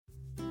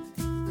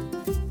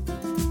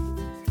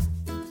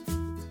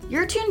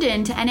You're tuned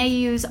in to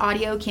NAU's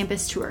audio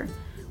campus tour.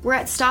 We're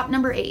at stop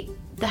number 8,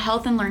 the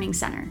Health and Learning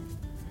Center.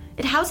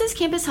 It houses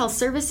campus health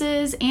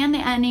services and the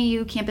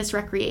NAU campus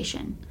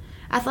recreation.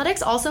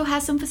 Athletics also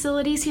has some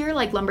facilities here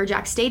like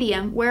Lumberjack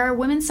Stadium, where our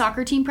women's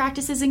soccer team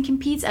practices and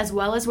competes, as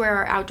well as where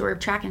our outdoor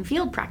track and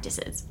field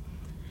practices.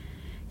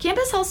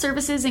 Campus health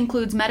services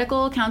includes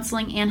medical,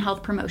 counseling, and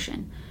health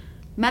promotion.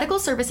 Medical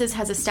services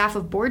has a staff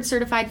of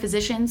board-certified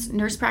physicians,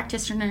 nurse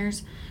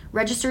practitioners,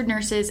 registered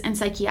nurses, and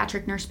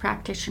psychiatric nurse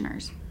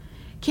practitioners.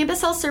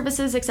 Campus Health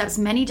Services accepts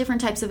many different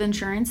types of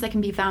insurance that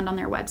can be found on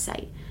their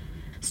website.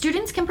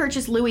 Students can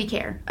purchase Louis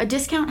Care, a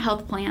discount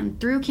health plan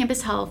through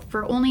Campus Health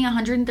for only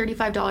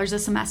 $135 a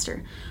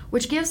semester,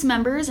 which gives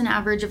members an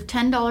average of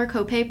 $10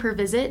 copay per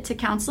visit to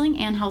counseling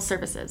and health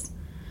services.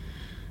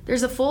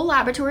 There's a full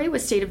laboratory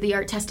with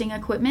state-of-the-art testing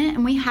equipment,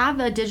 and we have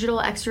a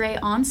digital x-ray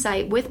on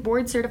site with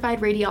board-certified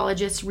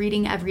radiologists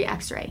reading every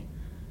x-ray.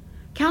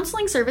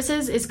 Counseling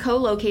Services is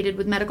co-located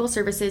with Medical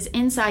Services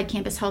inside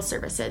Campus Health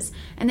Services,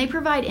 and they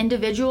provide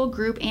individual,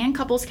 group, and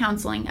couples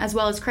counseling, as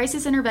well as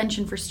crisis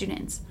intervention for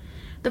students.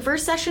 The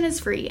first session is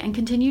free, and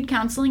continued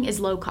counseling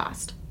is low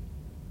cost.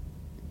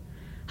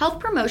 Health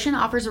Promotion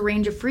offers a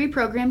range of free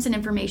programs and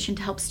information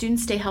to help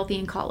students stay healthy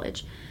in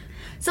college.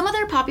 Some of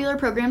their popular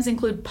programs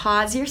include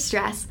Pause Your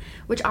Stress,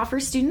 which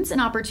offers students an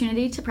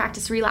opportunity to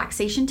practice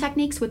relaxation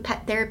techniques with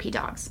pet therapy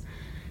dogs.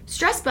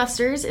 Stress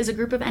Busters is a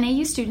group of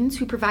NAU students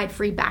who provide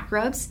free back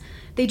rubs.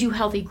 They do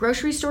healthy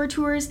grocery store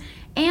tours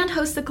and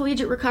host the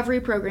Collegiate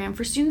Recovery Program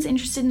for students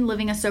interested in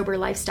living a sober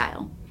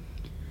lifestyle.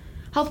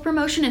 Health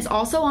Promotion is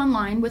also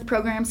online with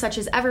programs such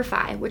as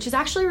EverFi, which is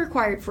actually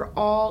required for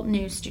all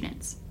new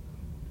students.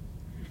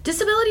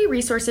 Disability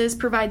Resources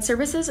provides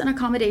services and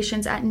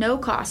accommodations at no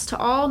cost to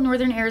all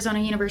Northern Arizona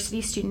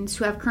University students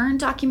who have current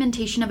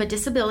documentation of a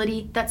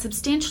disability that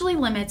substantially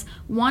limits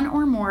one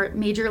or more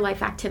major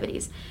life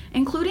activities,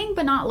 including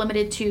but not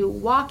limited to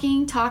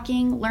walking,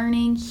 talking,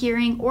 learning,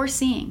 hearing, or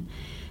seeing.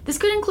 This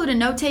could include a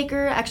note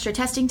taker, extra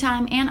testing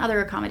time, and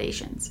other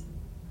accommodations.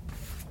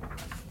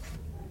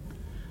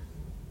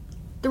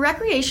 The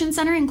Recreation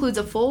Center includes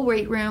a full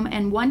weight room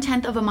and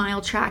 1/10 of a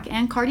mile track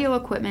and cardio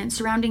equipment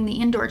surrounding the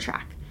indoor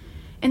track.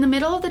 In the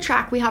middle of the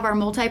track, we have our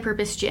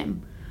multi-purpose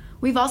gym.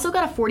 We've also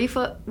got a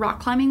 40-foot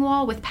rock climbing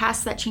wall with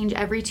paths that change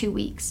every 2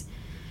 weeks.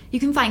 You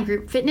can find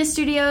group fitness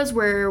studios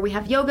where we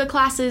have yoga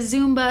classes,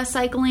 Zumba,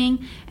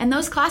 cycling, and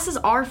those classes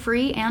are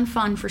free and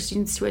fun for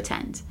students to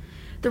attend.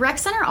 The Rec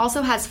Center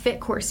also has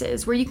fit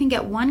courses where you can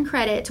get 1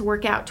 credit to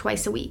work out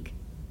twice a week.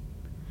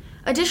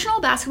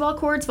 Additional basketball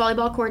courts,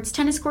 volleyball courts,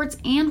 tennis courts,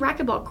 and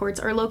racquetball courts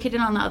are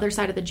located on the other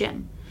side of the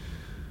gym.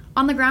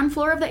 On the ground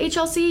floor of the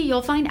HLC,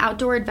 you'll find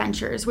Outdoor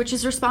Adventures, which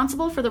is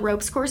responsible for the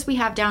ropes course we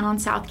have down on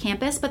South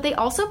Campus, but they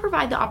also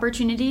provide the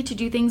opportunity to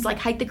do things like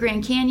hike the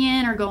Grand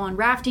Canyon or go on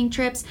rafting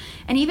trips,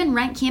 and even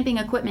rent camping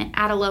equipment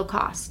at a low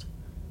cost.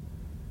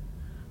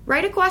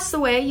 Right across the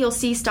way, you'll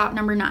see stop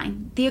number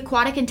 9, the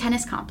Aquatic and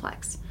Tennis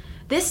Complex.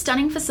 This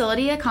stunning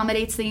facility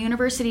accommodates the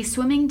university's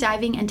swimming,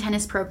 diving, and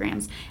tennis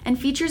programs and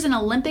features an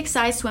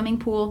Olympic-sized swimming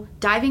pool,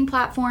 diving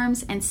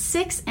platforms, and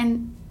 6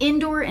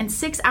 indoor and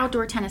 6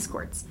 outdoor tennis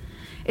courts.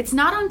 It's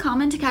not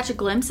uncommon to catch a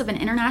glimpse of an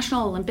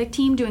international Olympic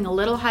team doing a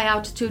little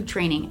high-altitude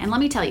training, and let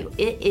me tell you,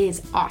 it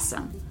is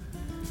awesome.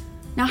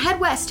 Now head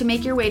west to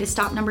make your way to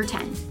stop number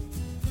 10.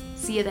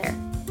 See you there.